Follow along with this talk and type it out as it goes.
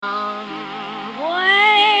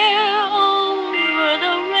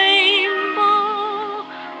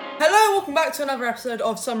back to another episode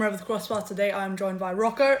of Summer Over the Crossbar. Today I am joined by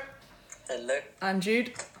Rocco. Hello. And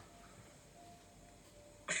Jude.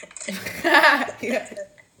 Yeah.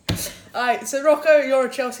 Alright, so Rocco, you're a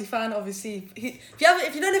Chelsea fan, obviously. If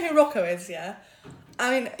you don't know who Rocco is, yeah?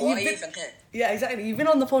 I mean, Why are you even here? Yeah, exactly. You've been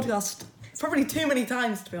on the podcast probably too many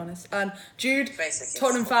times, to be honest. And Jude, Basically.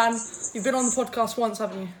 Tottenham fan, you've been on the podcast once,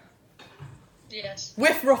 haven't you? Yes.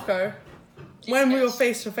 With Rocco, when we were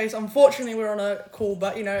face to face. Unfortunately, we were on a call,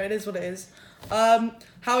 but you know, it is what it is. How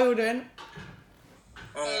are you doing?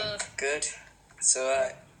 Good. It's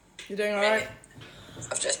alright. You're doing alright?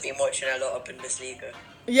 I've just been watching a lot of Bundesliga.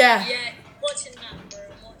 Yeah. Yeah, watching that,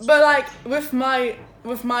 bro. But like with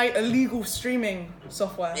my illegal streaming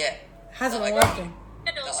software, Yeah. hasn't Like, been working.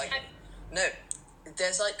 No,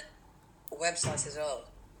 there's like websites as well,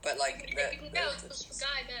 but like You can go to this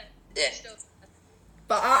guy there. Yeah. Still.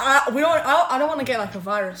 But I don't want to get like a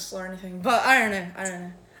virus or anything. But I don't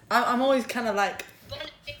know. I'm always kind of like.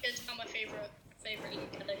 Bundesliga is not my favorite league.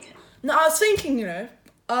 I don't care. No, I was thinking,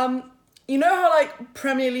 you know how like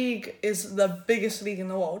Premier League is the biggest league in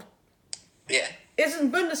the world. Yeah.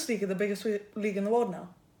 Isn't Bundesliga the biggest league in the world now?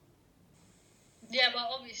 Yeah, but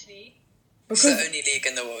obviously. It's the only league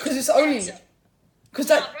in the world. Because it's only. Because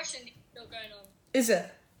that Russian league still going on. is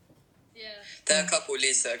it. Yeah. There are a couple of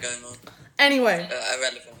leagues that are going on. Anyway.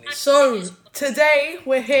 Irrelevant leagues. So, today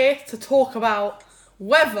we're here to talk about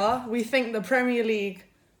whether we think the Premier League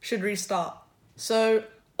should restart. So,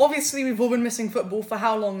 obviously we've all been missing football for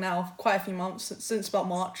how long now? Quite a few months, since about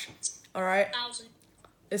March. Alright? 1,000.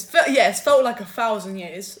 It's felt like 1,000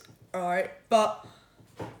 years. Alright? But,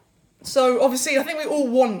 so obviously I think we all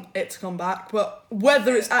want it to come back, but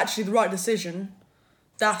whether it's actually the right decision,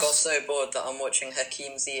 I got that's... so bored that I'm watching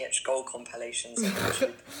Hakeem Ziyech goal compilations on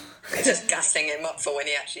YouTube. Just gassing him up for when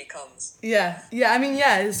he actually comes. Yeah, I mean,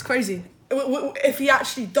 it's crazy. If he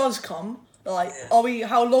actually does come, like, Yeah.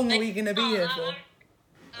 how long are we going to be here for?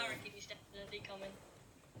 I reckon he's definitely coming.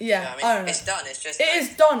 Yeah, I I mean, don't know. it's done. It's just It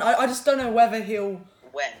is done. I just don't know whether he'll...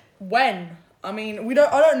 when. I mean,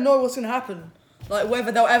 I don't know what's going to happen. Like,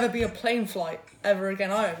 whether there'll ever be a plane flight ever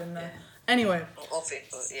again. I don't even know. Anyway.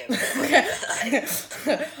 Yeah.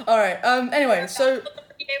 Alright, anyway, so... Be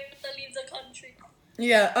able to leave the country.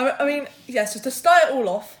 Yeah, I mean, so to start it all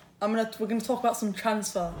off, we're gonna talk about some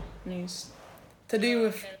transfer news to do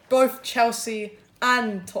with both Chelsea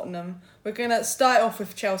and Tottenham. We're gonna start off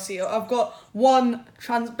with Chelsea. I've got one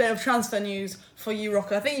bit of transfer news for you,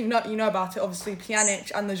 Rocco. I think you know about it. Obviously,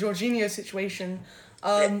 Pjanic and the Jorginho situation.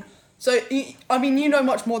 So I mean, you know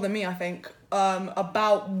much more than me, I think,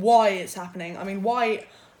 about why it's happening. I mean, why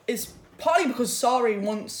it's partly because Sarri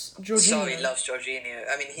wants Jorginho. Sarri loves Jorginho.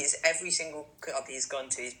 I mean, every single club he's gone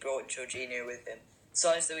to, he's brought Jorginho with him.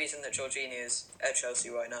 Sarri's the reason that Jorginho is at Chelsea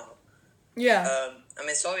right now. Yeah. I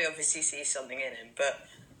mean, Sarri obviously sees something in him, but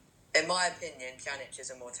in my opinion, Pjanic is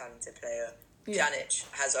a more talented player. Yeah. Pjanic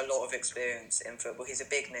has a lot of experience in football. He's a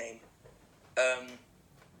big name.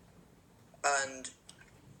 And,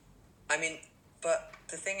 I mean, but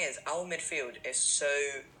the thing is, our midfield is so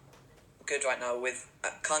good right now with...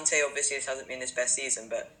 Kante, obviously, this hasn't been his best season,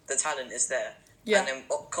 but the talent is there. Yeah. And then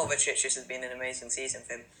Kovacic has been an amazing season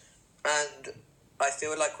for him. And I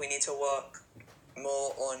feel like we need to work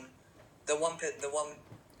more on the one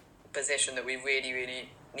position that we really, really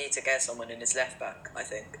need to get someone in is left back, I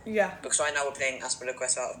think. Yeah. Because right now we're playing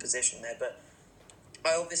Aspilicueta out of position there, but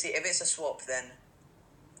obviously if it's a swap, then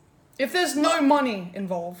If there's no money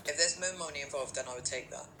involved. if there's no money involved, then I would take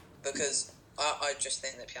that because I just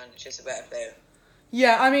think that Pjanic is a better player.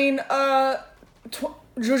 Yeah, I mean,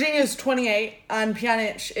 Jorginho's 28 and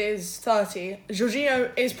Pjanic is 30.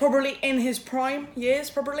 Jorginho is probably in his prime years,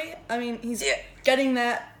 probably. I mean, he's getting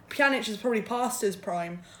there. Pjanic is probably past his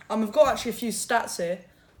prime. We've got actually a few stats here.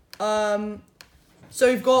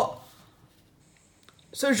 So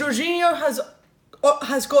Jorginho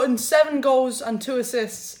has gotten 7 goals and 2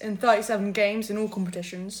 assists in 37 games in all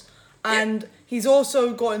competitions. And he's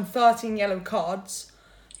also gotten 13 yellow cards.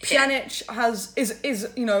 Pjanic is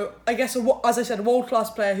you know, I guess, as I said, a world-class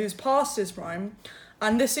player who's past his prime.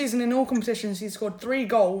 And this season in all competitions, he's scored 3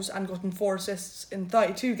 goals and gotten 4 assists in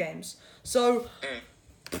 32 games. So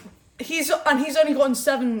he's only gotten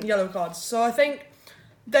 7 yellow cards. So I think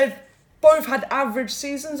they've both had average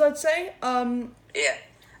seasons, I'd say. Yeah,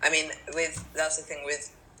 I mean, that's the thing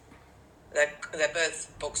with they're both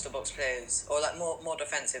box-to-box players, or like more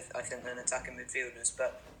defensive, I think, than attacking midfielders.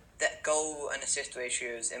 But that goal and assist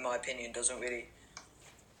ratios, in my opinion, doesn't really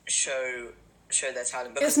show their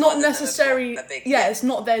talent. It's not necessary. It's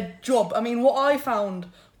not their job. I mean, what I found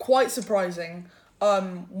quite surprising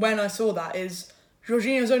when I saw that is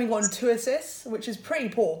Jorginho's only gotten 2 assists, which is pretty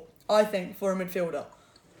poor. I think, for a midfielder.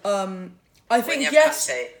 I When think you have yes,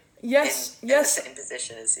 Kante yes, in the yes. same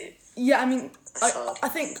position as you. Yeah, I mean, That's hard. I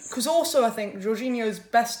think because also I think Jorginho's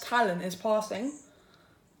best talent is passing.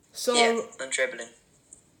 So Yeah, and dribbling.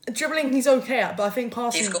 dribbling he's okay at, but I think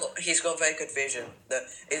passing. He's got very good vision. That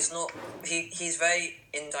it's not he's very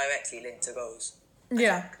indirectly linked to goals.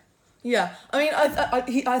 Yeah, yeah. I mean,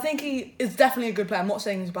 I think he is definitely a good player. I'm not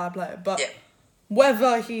saying he's a bad player, but Yeah.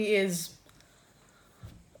 whether he is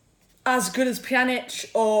as good as Pjanic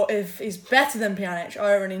or if he's better than Pjanic,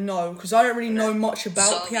 I don't really know because I don't really know much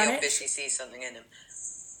about Sarri Pjanic. obviously sees something in him.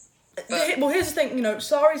 Well, here's the thing,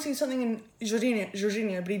 Sarri sees something in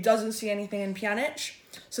Jorginho, but he doesn't see anything in Pjanic.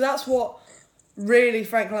 So that's what really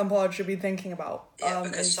Frank Lampard should be thinking about. Yeah,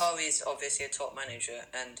 because Sarri is obviously a top manager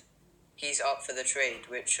and he's up for the trade,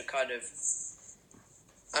 which should kind of,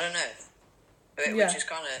 I don't know, which is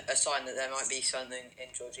kind of a sign that there might be something in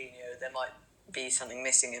Jorginho, there might be something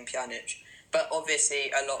missing in Pjanic. But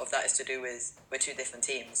obviously a lot of that is to do with we're two different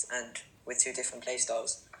teams and with two different play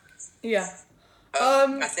styles. Yeah.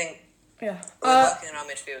 I think Yeah. we're working on our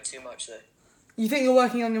midfield too much though. You think you're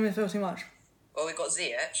working on your midfield too much? Well, we've got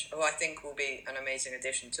Ziyech, who I think will be an amazing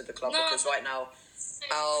addition to the club No. because right now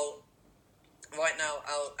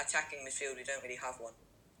our attacking midfield, we don't really have one.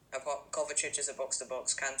 Kovacic is a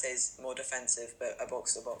box-to-box, Kante's more defensive, but a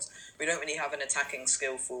box-to-box. We don't really have an attacking,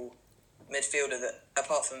 skillful midfielder that,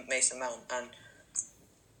 apart from Mason Mount, and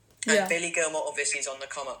Billy Gilmore obviously is on the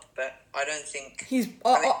come-up, but I don't think...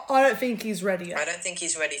 I don't think he's ready yet. I don't think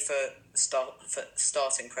he's ready for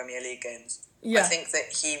starting Premier League games. Yeah. I think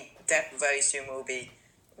that he very soon will be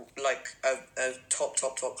like a top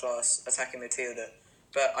class attacking midfielder.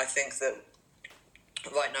 But I think that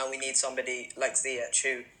right now we need somebody like Ziyech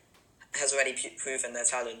who has already proven their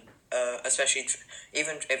talent, especially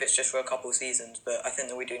even if it's just for a couple of seasons. But I think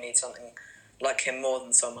that we do need something like him more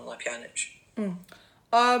than someone like Pjanic.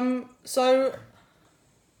 So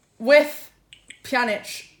with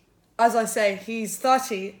Pjanic, as I say, he's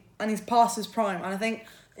 30 and he's past his prime. And I think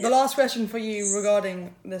the last question for you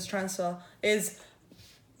regarding this transfer is,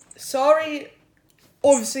 Sarri,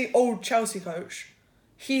 obviously old Chelsea coach,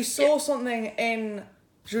 he saw something in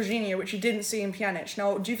Jorginho which he didn't see in Pjanic.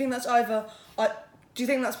 Now, do you think that's do you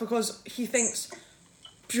think that's because he thinks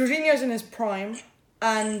Jorginho's in his prime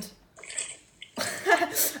and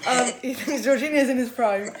he thinks Jorginho's in his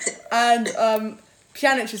prime and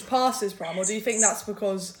Pjanic is past his prime, or do you think that's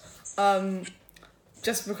because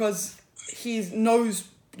just because he knows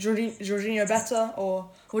Jorginho better, or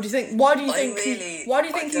what do you think? Why do you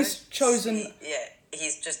think he's chosen?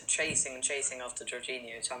 He's just chasing after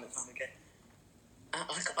Jorginho time and time again.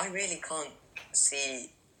 I really can't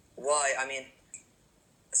see why. I mean,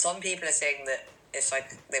 some people are saying that it's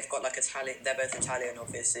like they've got like Italian. They're both Italian,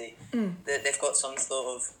 obviously. That they've got some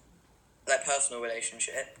sort of like personal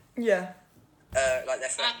relationship. Yeah. Like they're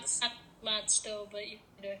friends. Mad still, but you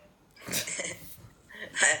know.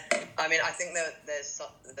 I mean, I think that there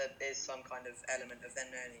is some kind of element of them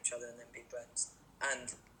knowing each other and them being friends.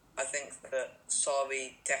 And I think that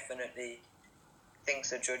Sarri definitely thinks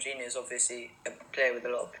that Jorginho is obviously a player with a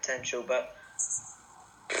lot of potential, but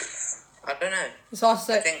I don't know. It's hard to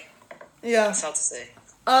say. I think it's hard to say.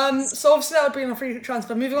 So obviously that would be a free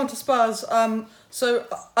transfer. Moving on to Spurs. So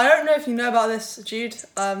I don't know if you know about this, Jude.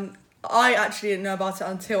 I actually didn't know about it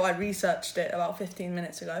until I researched it about 15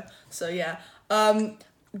 minutes ago. So yeah.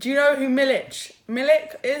 Do you know who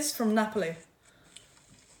Milik is from Napoli?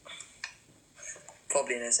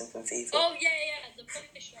 Probably knows him from FIFA. Oh yeah, the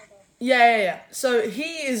Polish striker. Yeah. So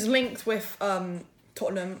he is linked with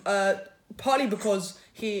Tottenham, partly because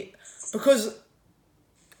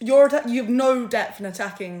you have no depth in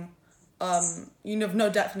attacking. You have no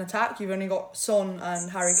depth in attack. You've only got Son and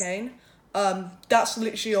Harry Kane. That's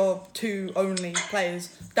literally your two only players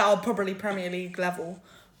that are probably Premier League level.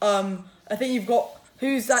 I think you've got,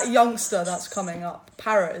 who's that youngster that's coming up?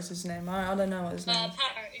 Parrott is his name. I don't know what his name is.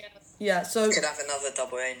 Parrott, yeah. Yeah, so... Could have another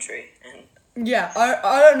double entry. Yeah,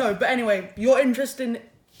 I don't know. But anyway, you're interested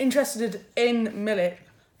in Milik.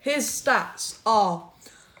 His stats are...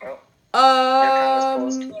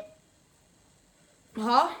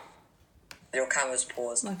 Huh? Your camera's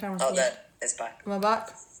paused. My camera's paused. paused. There, it's back. Am I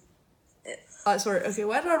back? Yeah. Sorry. Okay,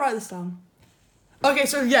 where did I write this down? Okay,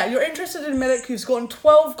 so yeah, you're interested in Milik, who's gotten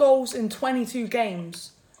 12 goals in 22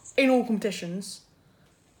 games in all competitions.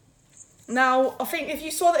 Now, I think if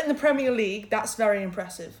you saw that in the Premier League, that's very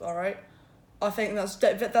impressive, all right? I think that's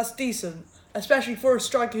decent, especially for a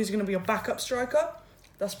striker who's going to be a backup striker.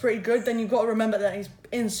 That's pretty good. Then you've got to remember that he's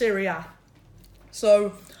in Serie A.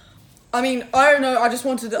 So, I mean, I don't know. I just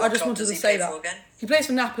wanted to say that Again? he plays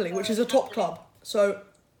for Napoli, which is a top club. So,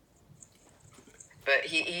 But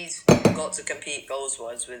he's got to compete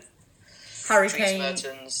goals-wise with Harry Dries Kane.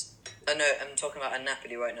 Mertens. No, I'm talking about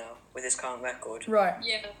Napoli right now with his current record. Right.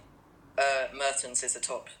 Yeah. Mertens is the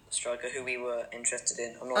top striker who we were interested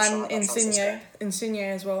in. I'm not sure how And that transfer's going. Insigne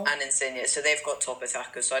as well. And Insigne. So they've got top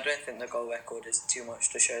attackers, so I don't think the goal record is too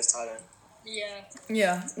much to show his talent. Yeah.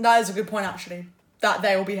 Yeah, that is a good point actually. That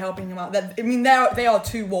they will be helping him out. I mean, they are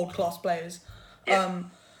two world class players. Yeah.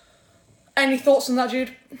 Any thoughts on that,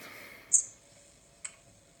 Jude?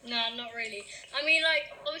 No, not really. I mean,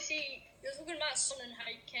 like, obviously, you're talking about Son and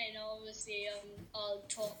Harry Kane are obviously our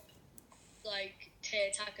top, like, tier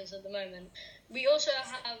attackers at the moment. We also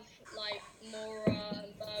have, like, Moura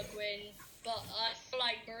and Bergwijn, but I feel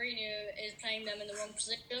like Mourinho is playing them in the wrong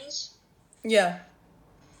positions. Yeah.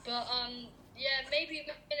 But, yeah, maybe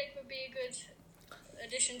Milik would be a good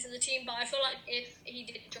addition to the team, but I feel like if he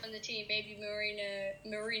did join the team, maybe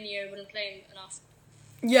Mourinho wouldn't play him enough.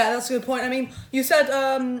 Yeah, that's a good point. I mean, you said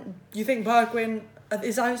you think Bergwijn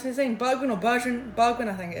is that his name? Bergwijn or Bergwijn? Bergwijn,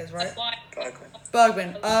 I think it is, right?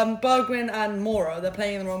 Bergwijn. Bergwijn and Moura, they're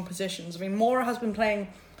playing in the wrong positions. I mean, Moura has been playing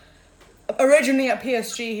originally at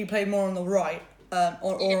PSG. He played more on the right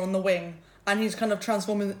or on the wing, and he's kind of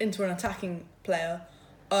transformed into an attacking player,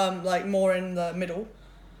 like more in the middle.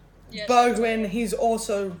 Yes. Bergwijn, he's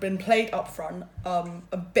also been played up front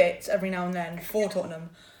a bit every now and then for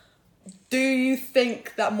Tottenham. Do you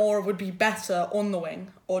think that Moura would be better on the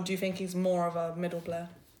wing, or do you think he's more of a middle player?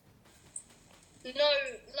 No,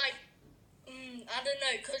 like, I don't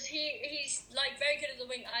know, because he's, like, very good at the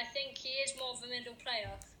wing. I think he is more of a middle player,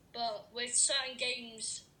 but with certain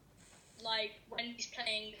games, like, when he's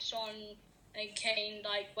playing Son and Kane,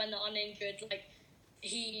 like, when they're uninjured, like,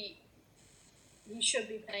 he should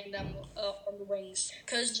be playing them on the wings.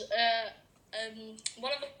 Because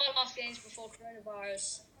one of our last games before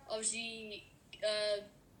coronavirus, obviously,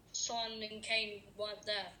 Son and Kane weren't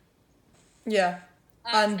there. Yeah,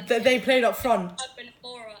 and they played up front. Bergwijn and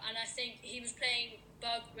Moura, and I think he was playing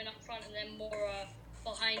Bergwijn up front and then Moura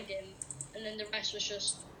behind him, and then the rest was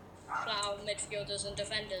just flat out midfielders and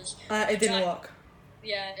defenders. It didn't work.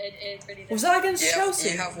 Yeah, it really did. Was that against Yeah, Chelsea?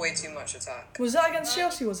 you have way too much attack. Was that against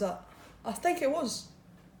Chelsea? Was that? I think it was.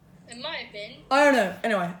 It might have been. I don't know.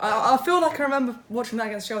 Anyway, I feel like I remember watching that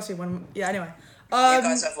against Chelsea when. Yeah. Anyway. You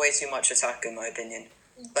guys have way too much attack, in my opinion.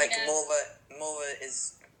 Like, Yeah. Moura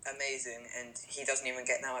is amazing, and he doesn't even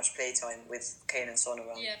get that much playtime with Kane and Son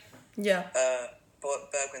around. Yeah. Yeah.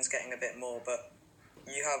 But Bergwijn's getting a bit more, but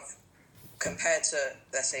you have, compared to,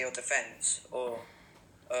 let's say, your defence or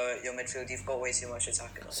your midfield, you've got way too much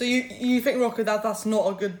attack in it. So you think, Rocco, that's not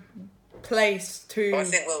a good place to... Well, I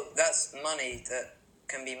think, that's money that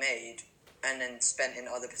can be made and then spent in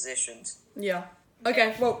other positions. Yeah.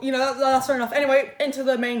 Okay, well, that's fair enough. Anyway, into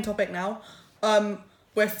the main topic now.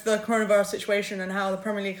 With the coronavirus situation and how the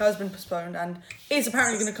Premier League has been postponed and is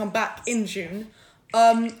apparently going to come back in June.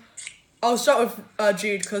 I'll start with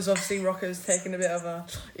Jude, because obviously Rocco's taken a bit of a,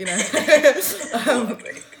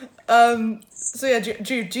 So yeah,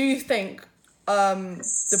 Jude, do you think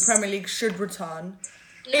the Premier League should return?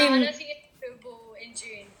 No, I don't think it's doable in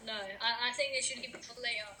June. No, I think they should leave it for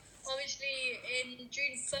later. Obviously, in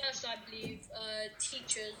June 1st, I believe,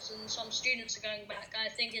 teachers and some students are going back. I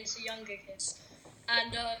think it's the younger kids.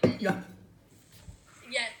 And, Yeah.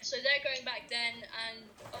 yeah, so they're going back then, and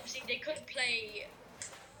obviously they could play...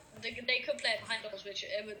 They could play it behind doors, which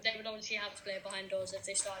they would obviously have to play it behind doors if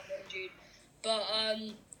they started it in June. But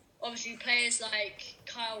obviously players like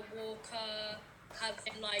Kyle Walker have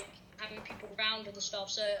been like having people around and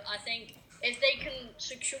stuff. So I think if they can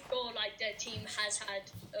secure like their team has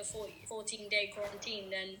had a 14-day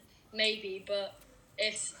quarantine, then maybe. But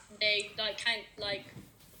if they like can't like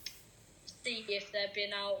see if they've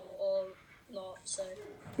been out or not, so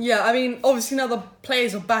Yeah, I mean, obviously now the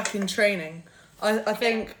players are back in training. I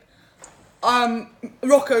think...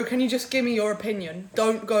 Rocco, can you just give me your opinion?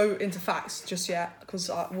 Don't go into facts just yet, because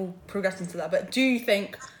we'll progress into that. But do you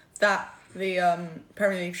think that the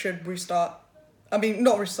Premier League should restart? I mean,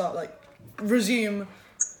 not restart, like resume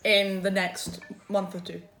in the next month or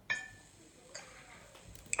two?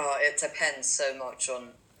 It depends so much on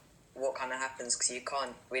what kind of happens, because you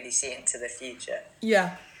can't really see into the future.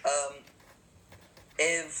 Yeah.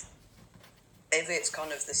 If it's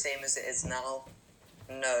kind of the same as it is now,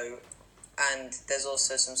 no. And there's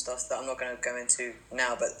also some stuff that I'm not going to go into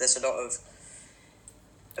now, but there's a lot of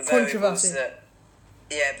Controversy.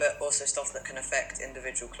 But also stuff that can affect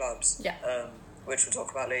individual clubs. Yeah. Which we'll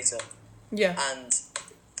talk about later. Yeah. And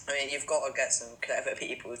I mean, you've got to get some clever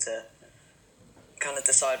people to kind of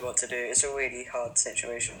decide what to do. It's a really hard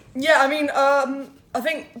situation. Yeah, I mean, I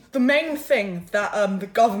think the main thing that the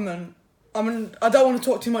government I mean, I don't want to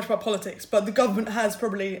talk too much about politics, but the government has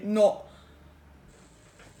probably not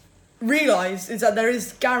realised is that there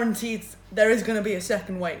is guaranteed there is going to be a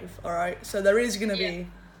second wave, all right? So there is going to be,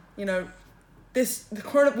 you know,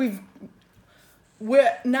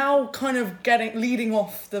 we're now kind of leading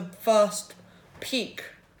off the first peak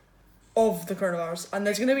of the coronavirus, and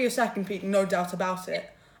there's going to be a second peak, no doubt about it,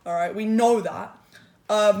 all right? We know that.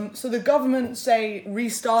 So the government say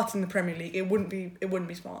restarting the Premier League, it wouldn't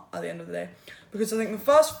be smart at the end of the day, because I think the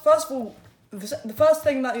first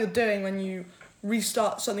thing that you're doing when you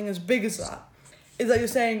restart something as big as that is that you're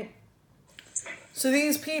saying, so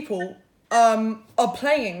these people are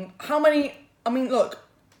playing how many? I mean, look,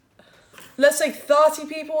 let's say 30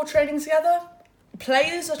 people are training together,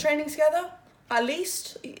 players are training together at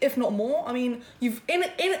least, if not more. I mean, you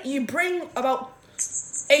bring about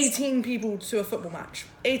 18 people to a football match,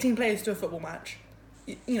 18 players to a football match,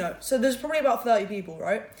 you know, so there's probably about 30 people,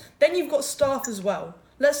 right? Then you've got staff as well.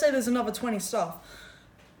 Let's say there's another 20 staff.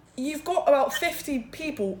 You've got about 50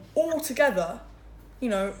 people all together, you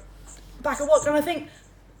know, back at work. And I think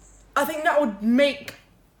that would make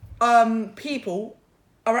people,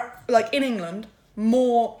 like in England,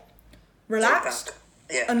 more relaxed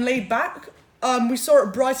and laid back. We saw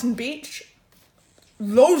at Brighton Beach,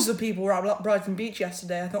 loads of people were at Brighton Beach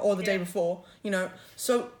yesterday, I think, or the day before, you know.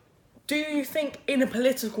 So do you think, in a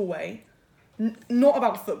political way, not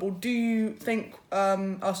about football, do you think,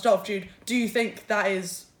 I'll start with Jude, do you think that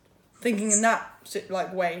is, thinking in that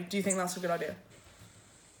way, do you think that's a good idea?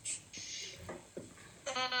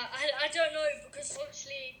 I don't know, because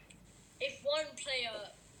obviously if one player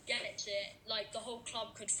gets it, like, the whole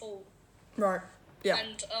club could fall. Right, yeah.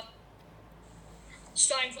 And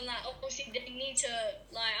starting from that, obviously they need to,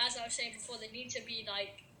 like, as I was saying before, they need to be,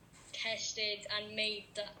 like, tested and made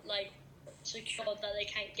that, like, secure that they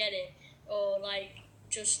can't get it, or, like,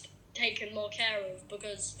 just taken more care of,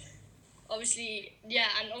 because obviously,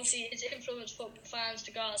 and obviously it's influenced football fans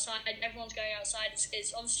to go outside. Everyone's going outside.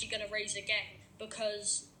 It's obviously going to raise again,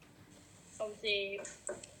 because obviously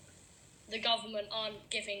the government aren't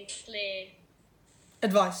giving clear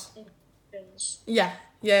advice. Options. Yeah.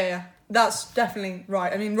 That's definitely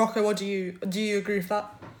right. I mean, Rocco, what do you agree with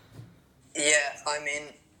that? Yeah, I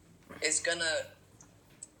mean, it's gonna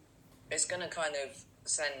kind of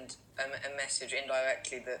send a message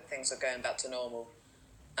indirectly that things are going back to normal.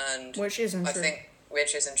 And which isn't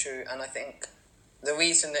true, and I think the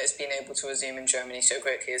reason that it's been able to resume in Germany so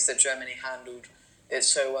quickly is that Germany handled it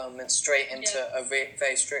so well and went straight into a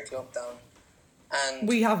very strict lockdown. And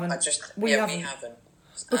we haven't. We haven't.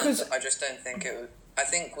 Because I just don't think it would. I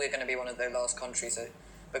think we're going to be one of the last countries,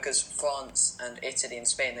 because France and Italy and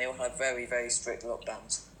Spain, they all had very, very strict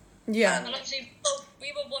lockdowns. Yeah. And obviously,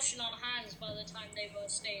 we were washing our hands by the time they were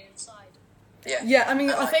staying inside. Yeah, I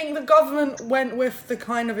mean, I think the government went with the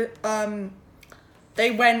kind of,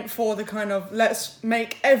 they went for the kind of, let's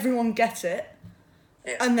make everyone get it,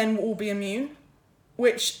 and then we'll all be immune,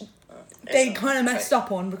 which they kind of messed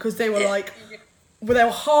up on, because they were they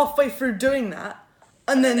were halfway through doing that,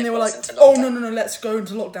 and then they were like, oh, no, let's go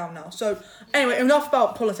into lockdown now. So, anyway, enough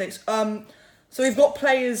about politics. So we've got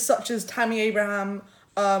players such as Tammy Abraham.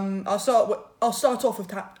 I'll start off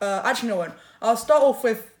with, actually no one. I'll start off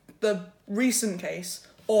with the recent case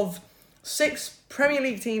of 6 Premier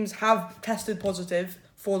League teams have tested positive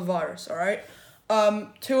for the virus, all right?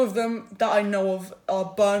 2 of them that I know of are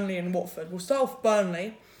Burnley and Watford. We'll start off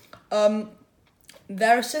Burnley.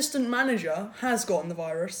 Their assistant manager has gotten the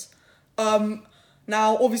virus.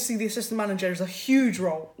 Now, obviously, the assistant manager is a huge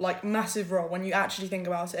role, like massive role when you actually think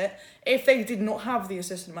about it. If they did not have the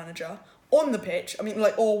assistant manager on the pitch, I mean,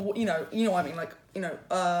 like, or, you know what I mean, like,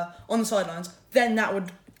 on the sidelines, then that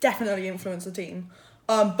would definitely influence the team.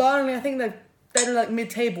 Burnley, I think they're like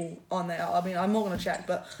mid-table on there. I mean, I'm not going to check,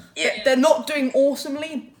 but they're not doing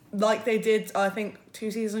awesomely like they did, I think,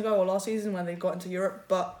 2 seasons ago or last season when they got into Europe,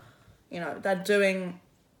 but, they're doing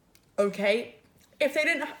okay. If they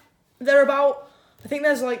didn't, they're about, I think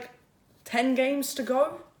there's like 10 games to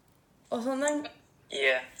go or something.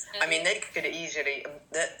 Yeah, I mean, they could easily,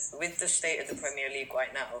 with the state of the Premier League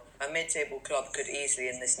right now, a mid-table club could easily,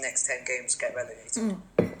 in this next 10 games, get relegated.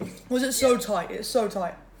 Was it so tight? It's so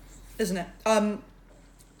tight, isn't it?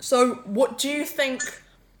 So what do you think?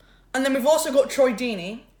 And then we've also got Troy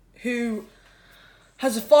Deeney, who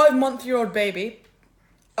has a 5-month-old baby.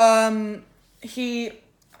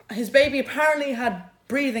 His baby apparently had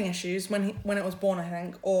breathing issues when it was born, I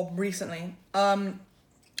think, or recently.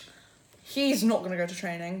 He's not going to go to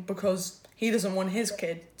training because he doesn't want his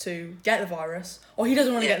kid to get the virus, or he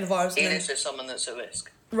doesn't want to get the virus. He lives with someone that's at risk.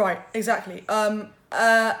 Right, exactly. And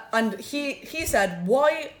he said,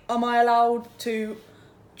 why am I allowed to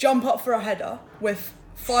jump up for a header with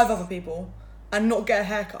 5 other people and not get a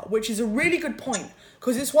haircut? Which is a really good point,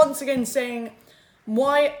 because it's once again saying,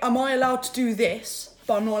 why am I allowed to do this,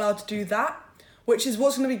 but I'm not allowed to do that? Which is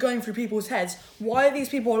what's going to be going through people's heads. Why are these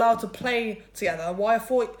people allowed to play together? Why are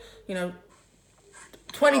 20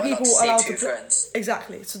 Not people allowed to see allowed two to play? friends.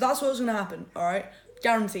 Exactly. So that's what's going to happen, all right?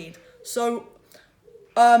 Guaranteed. So,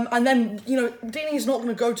 and then, Deeney's not going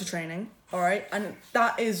to go to training, all right? And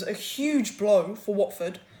that is a huge blow for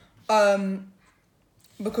Watford,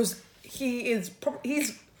 because he's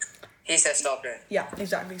He's their star player. yeah,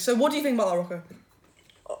 exactly. So what do you think about that, Rocco?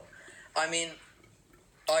 I mean,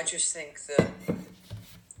 I just think that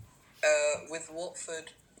with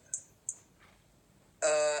Watford,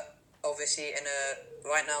 obviously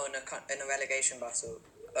right now in a relegation battle,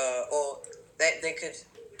 or they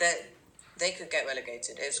could get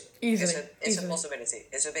relegated. Easily. It's a possibility.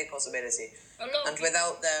 It's a big possibility. And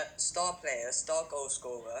without their star player, star goal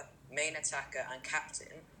scorer, main attacker, and captain,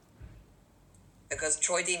 because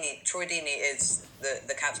Troy Deeney is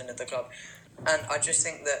the captain of the club, and I just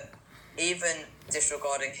think that even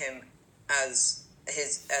disregarding him as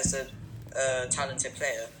a talented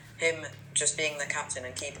player, him just being the captain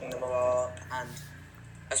and keeping the morale up, and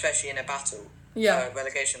especially in a battle,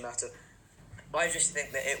 relegation battle, I just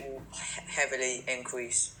think that it will heavily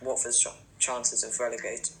increase Watford's chances of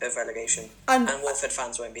relegation, and Watford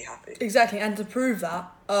fans won't be happy. Exactly, and to prove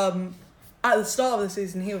that, at the start of the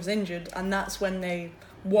season he was injured, and that's when they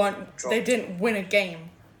didn't win a game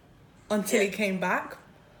until he came back,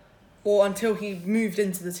 or until he moved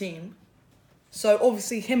into the team. So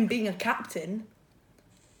obviously him being a captain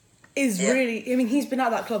is really, he's been at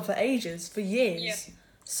that club for ages, for years. Yeah.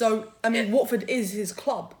 So, Watford is his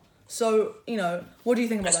club. So, what do you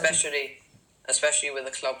think about that? Especially with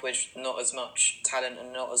a club with not as much talent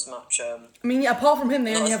and not as much... apart from him,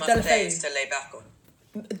 they only have Deulofeu to lay back on.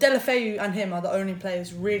 Deulofeu and him are the only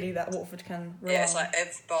players really that Watford can rely on. Yeah, it's like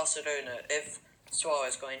if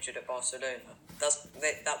Suarez got injured at Barcelona,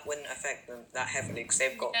 that wouldn't affect them that heavily, because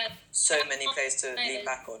they've got so many players to lean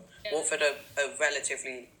back on. Yeah. Watford are a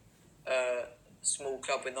relatively small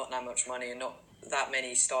club with not that much money and not that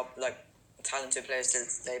many talented players to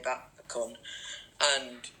lay back on.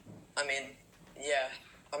 And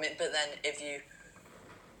but then if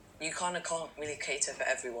you kind of can't really cater for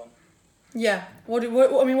everyone. Yeah. What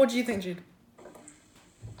do you think, Jude?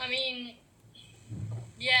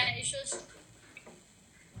 It's just,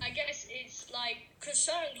 I guess it's like, because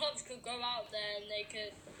certain clubs could go out there and they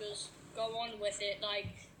could just go on with it,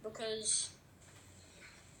 because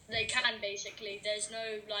they can, basically. There's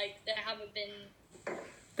no, there haven't been...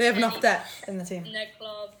 They have enough depth in the team. In their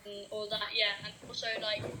club and all that, yeah. And also,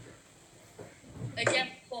 again,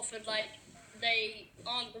 Watford, they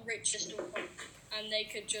aren't the richest of them, and they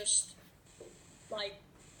could just,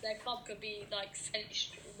 their club could be,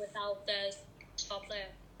 finished without their star player.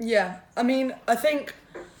 Yeah, I think...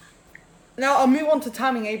 Now, I'll move on to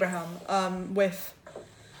Tammy Abraham, with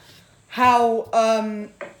how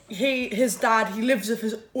his dad, he lives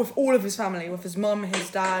with all of his family, with his mum, his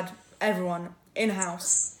dad, everyone,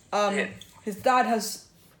 in-house. His dad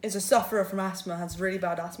is a sufferer from asthma, has really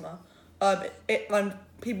bad asthma. And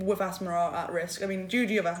people with asthma are at risk. Jude,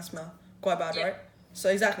 you have asthma, quite bad, right? So,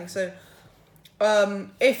 exactly. So,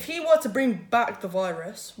 if he were to bring back the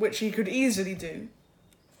virus, which he could easily do,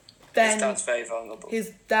 then... His dad's very vulnerable.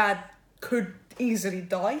 His dad could easily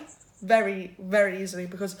die, very, very easily,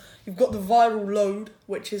 because you've got the viral load,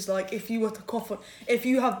 which is if you were to cough on... If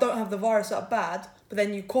you don't have the virus that bad, but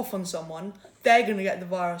then you cough on someone, they're going to get the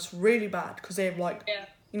virus really bad, because they have,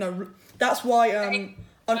 that's why...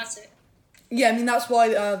 That's it. Yeah, that's why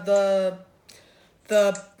the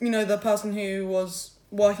person who was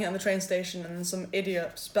working at the train station and some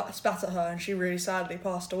idiot spat at her and she really sadly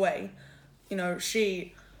passed away,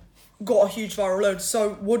 she got a huge viral load.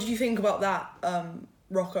 So what do you think about that,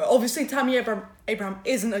 Rocco? Obviously, Tammy Abraham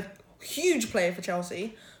isn't a huge player for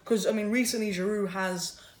Chelsea, because, recently Giroud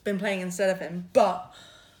has been playing instead of him, but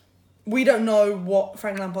we don't know what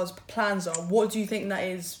Frank Lampard's plans are. What do you think that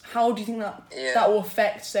is? How do you think that will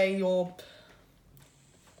affect, say, your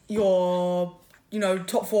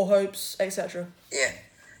top 4 hopes, etc.? Yeah.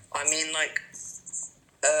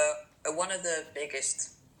 One of the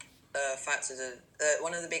biggest factors,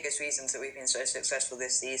 one of the biggest reasons that we've been so successful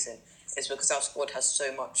this season is because our squad has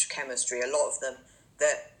so much chemistry. A lot of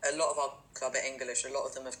our club are English. A lot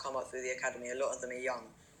of them have come up through the academy. A lot of them are young,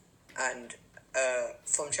 and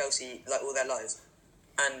from Chelsea all their lives.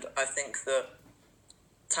 And I think that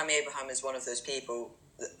Tammy Abraham is one of those people,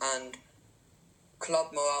 and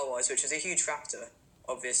club morale-wise, which is a huge factor,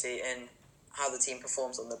 obviously, in how the team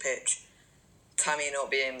performs on the pitch, Tammy not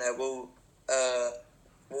being there will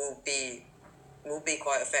be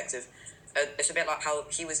quite effective. It's a bit like how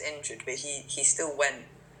he was injured, but he still went.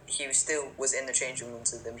 He still was in the changing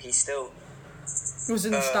rooms with them. He still was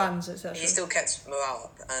in the stands, etc. He still kept morale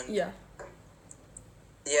up, and yeah.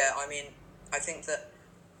 I mean, I think that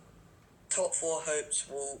top four hopes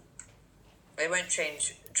they won't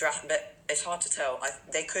change but it's hard to tell.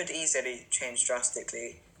 They could easily change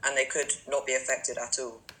drastically, and they could not be affected at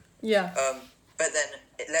all. Yeah. But then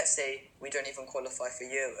let's say we don't even qualify for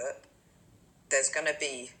Europe. There's gonna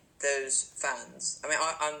be those fans. I mean,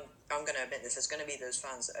 I'm gonna admit this. There's gonna be those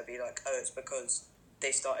fans that'll be like, oh, it's because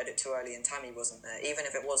they started it too early and Tammy wasn't there. Even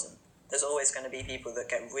if it wasn't, there's always gonna be people that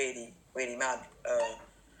get really, really mad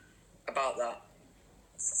about that.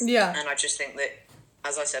 Yeah. And I just think that,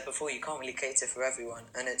 as I said before, you can't really cater for everyone,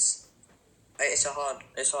 and it's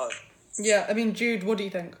hard. Yeah, I mean, Jude, what do you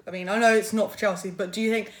think? I mean, I know it's not for Chelsea, but do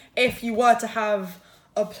you think if you were to have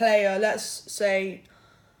a player, let's say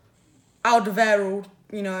Alderweireld,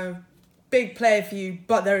 big player for you,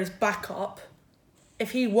 but there is backup,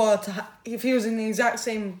 if he were to if he was in the exact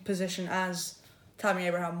same position as Tammy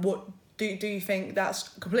Abraham, what do you think that's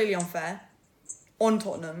completely unfair on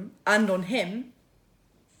Tottenham and on him?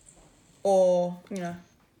 Or, Yeah,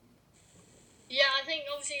 I think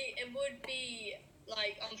obviously it would be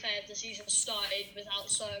unfair if the season started without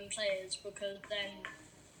certain players, because then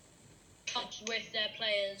clubs with their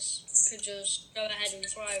players could just go ahead and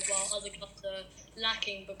thrive while other clubs are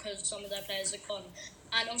lacking because some of their players are gone.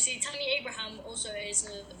 And obviously Tammy Abraham also is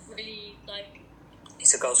a really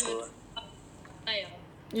he's a goal scorer player.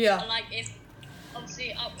 yeah. And if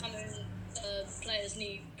obviously upcoming players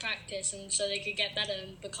need practice, and so they could get better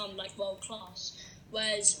and become world class.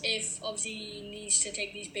 Whereas if obviously he needs to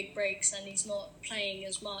take these big breaks and he's not playing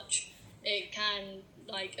as much, it can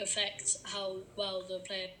affect how well the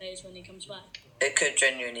player plays when he comes back. It could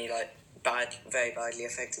genuinely very badly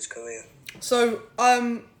affect his career. So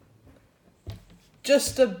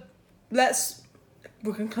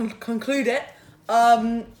we can conclude it.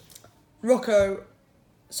 Rocco,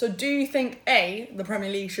 so do you think the Premier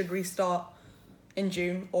League should restart in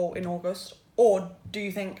June or in August, or do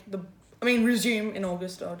you think resume in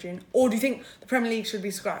August or June, or do you think the Premier League should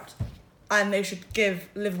be scrapped and they should give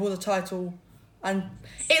Liverpool the title? And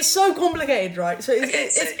it's so complicated, right? So I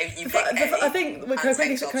think. Can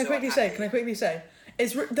I quickly say?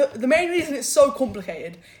 It's the main reason it's so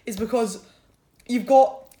complicated is because you've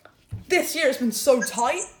got this year. It's been so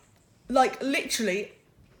tight, literally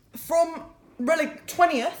from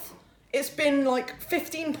 20th. It's been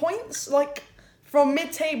 15 points. From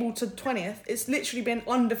mid-table to 20th, it's literally been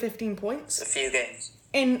under 15 points. A few games.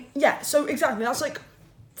 So exactly, that's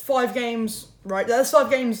 5 games, right? That's 5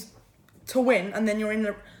 games to win, and then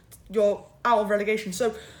you're out of relegation.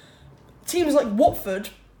 So teams like Watford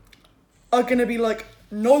are going to be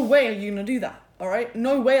no way are you going to do that, all right?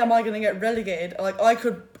 No way am I going to get relegated. I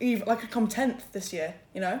could come 10th this year,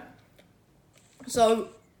 So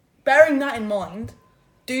bearing that in mind,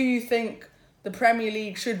 do you think the Premier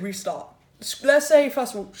League should restart? Let's say,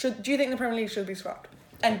 first of all, do you think the Premier League should be scrapped?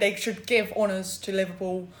 And they should give honours to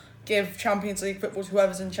Liverpool, give Champions League football to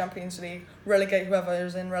whoever's in Champions League, relegate whoever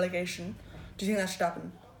is in relegation. Do you think that should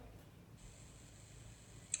happen?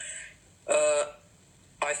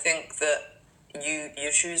 I think that you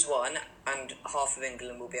choose one and half of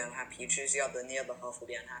England will be unhappy. You choose the other and the other half will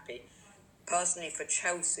be unhappy. Personally, for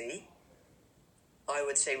Chelsea, I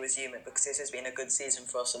would say resume it because this has been a good season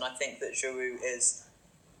for us, and I think that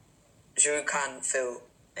Giroud can fill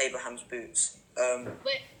Abraham's boots.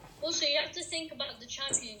 But also, you have to think about the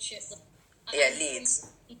Championship.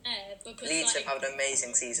 Leeds. Because Leeds have had an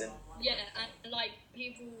amazing season. Yeah, and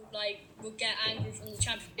people will get angry from the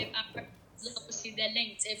Championship. Obviously, they're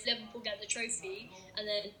linked. If Liverpool get the trophy and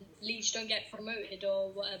then Leeds don't get promoted or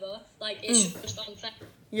whatever, it's just unfair.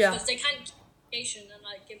 Yeah. Because they can't keep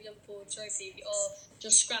and give Liverpool a trophy or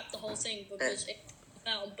just scrap the whole thing because it's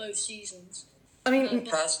fair on both seasons. I mean,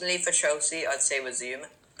 personally, for Chelsea, I'd say resume,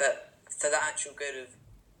 but for the actual good of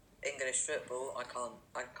English football,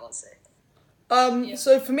 I can't say.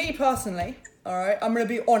 So for me personally, all right, I'm gonna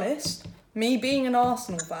be honest. Me being an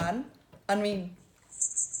Arsenal fan, and me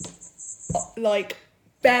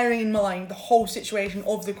bearing in mind the whole situation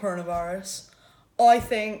of the coronavirus, I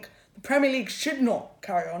think the Premier League should not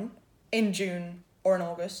carry on in June or in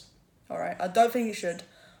August. All right, I don't think it should.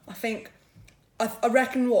 I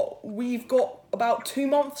reckon we've got about 2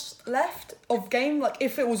 months left of game.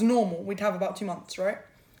 If it was normal, we'd have about 2 months, right?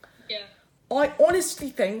 Yeah. I honestly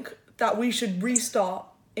think that we should restart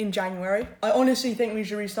in January. I honestly think we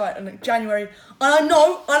should restart in January. And I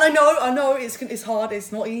know it's hard.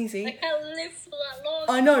 It's not I easy. can't live for that long.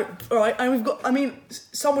 I know, all right. And we've got. I mean,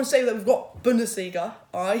 some would say that we've got Bundesliga,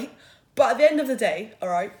 all right. But at the end of the day, all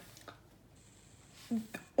right,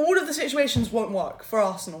 all of the situations won't work for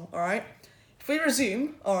Arsenal, all right. If we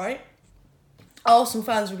resume, all right, Arsenal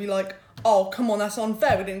fans will be like, "Oh, come on, that's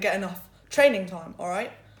unfair. We didn't get enough training time, all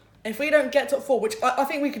right." And if we don't get top 4, which I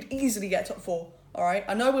think we could easily get top 4, all right.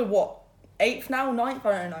 I know we're what 8th now, 9th.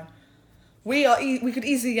 I don't know. We could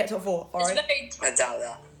easily get top 4, all It's right. very I doubt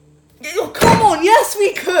that. Oh, come on, yes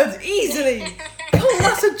we could easily. Come on,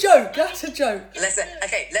 that's a joke. That's a joke. Let's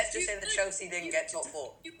just say that Chelsea didn't get top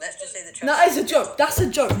 4. Let's just say that Chelsea. No, that is a joke. That's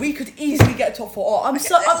a joke. We could easily get top 4. Oh, I'm let's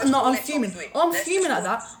just I'm call it fuming. top 3. I'm Let's fuming just at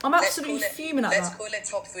that. call- I'm let's absolutely call it- fuming at Let's that. call it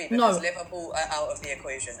top 3 No. because Liverpool are out of the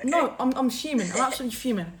equation. Okay? No, I'm fuming. I'm absolutely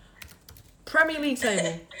fuming. Premier League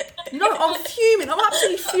table. No, I'm fuming. I'm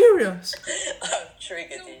absolutely furious. I've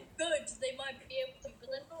triggered so you. good. They might be able to, but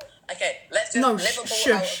they're not. Okay, let's just No, Liverpool out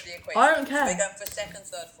shush. of the equation. I don't care. We're going for 2nd,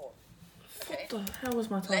 3rd, 4th. Okay. What the hell was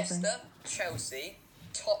my typing? Leicester, Chelsea,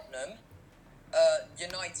 Tottenham,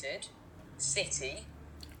 United, City.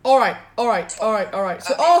 All right.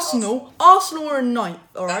 So Arsenal are in 9th.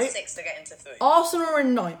 All That's right. 6 to get into 3. Arsenal are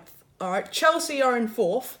in 9th. All right. Chelsea are in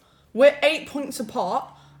 4th. We're 8 points apart,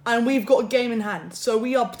 and we've got a game in hand. So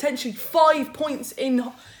we are potentially 5 points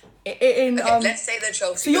in. Okay, let's say that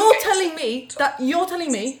Chelsea. So you're telling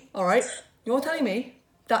me, all right? You're telling me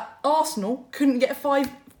that Arsenal couldn't get five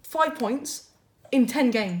points in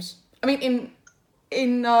 10 games. I mean,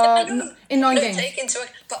 in 9 games. Take into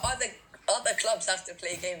it, but other clubs have to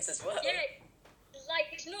play games as well. Yeah, like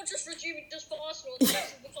it's not just resuming just for Arsenal. It's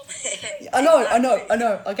also for I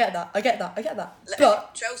know. I get that.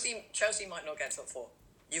 But Chelsea might not get top 4.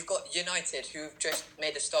 You've got United, who've just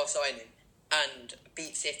made a star signing and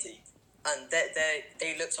beat City, and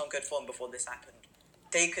they looked on good form before this happened.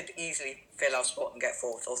 They could easily fill our spot and get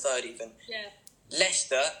 4th or 3rd even. yeah.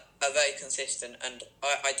 Leicester are very consistent, and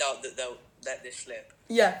I doubt that they'll let this slip.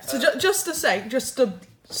 yeah. So just to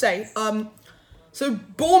say, so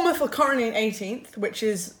Bournemouth are currently in 18th, which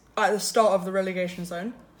is at the start of the relegation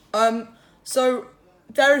zone. So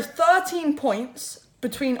there is 13 points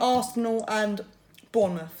between Arsenal and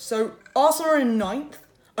Bournemouth. So Arsenal are in 9th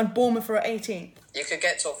and Bournemouth are at 18th. You could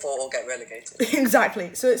get top 4 or get relegated.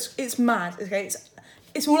 Exactly. So it's mad. Okay,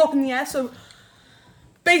 it's all up in the air. So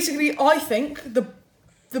basically, I think the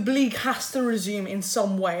league has to resume in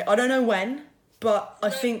some way. I don't know when, but I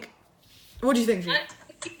think. What do you think, G? I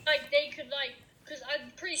think, like they could because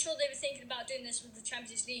I'm pretty sure they were thinking about doing this with the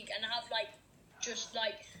Champions League and have just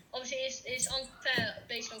obviously it's unfair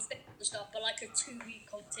based on fitness and stuff, but like a 2-week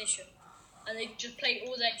competition, and they just play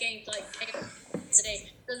all their games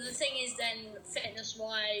today. But the thing is, then fitness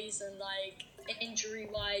wise and injury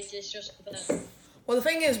wise, it's just better. Well, the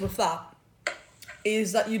thing is with that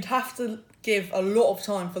is that you'd have to give a lot of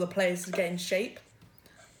time for the players to get in shape.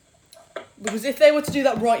 Because if they were to do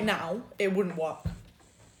that right now, it wouldn't work.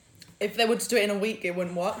 If they were to do it in a week, it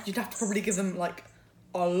wouldn't work. You'd have to probably give them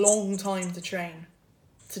a long time to train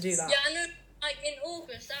to do that. Yeah, I know. In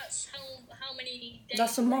August, that's how many days?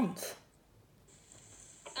 That's a month.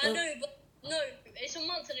 I know, but no, it's a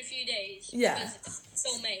month and a few days. Yeah. Because it's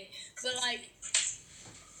still May, but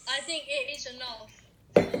I think it is enough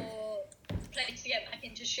for players to get back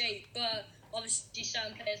into shape. But obviously,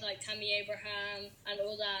 certain players like Tammy Abraham and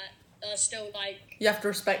all that are still You have to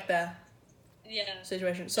respect their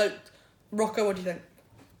situation. So, Rocco, what do you think?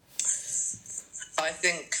 I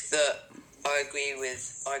think that I agree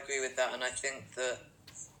with that, and I think that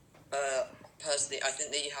personally, I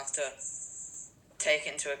think that you have to take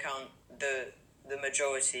into account the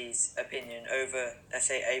majority's opinion over, let's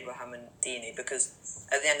say, Abraham and Deeney, because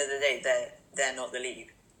at the end of the day, they're not the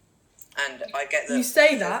league, and I get that. You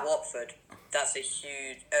say for that. Watford, that's a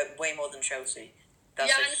huge, way more than Chelsea.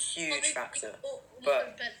 That's a huge factor.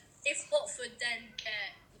 But if Watford then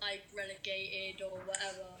get relegated or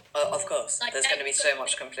whatever, of course, there's going to be so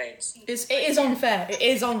much complaints. It is unfair. It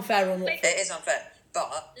is unfair on Watford. It is unfair,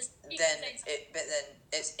 but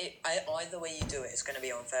either way you do it, it's going to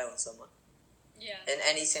be unfair on someone. Yeah. In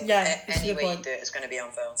any single, Yeah, it's a any good way you point. do it, it's going to be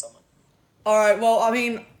unfair on someone. All right. Well, I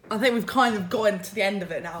mean, I think we've kind of gotten to the end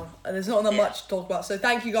of it now. There's not that Yeah. much to talk about. So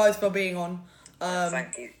thank you guys for being on.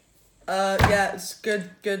 Thank you. Yeah, it's good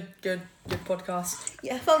podcast.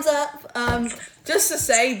 Yeah, thumbs up. Just to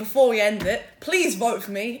say before we end it, please vote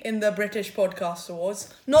for me in the British Podcast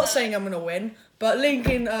Awards. Not saying I'm gonna win, but link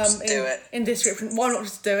in do it. in description. Why not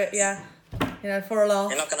just do it? Yeah, for a laugh.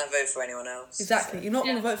 You're not going to vote for anyone else. Exactly. You're not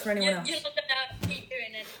gonna vote for anyone else. You're not gonna keep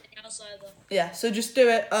doing anything else. us either. Yeah, so just do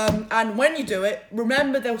it. And when you do it,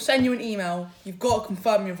 remember they'll send you an email. You've got to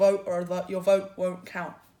confirm your vote, or your vote won't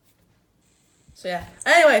count. So yeah.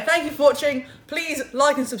 Anyway, thank you for watching. Please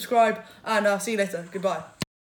like and subscribe, and see you later. Goodbye.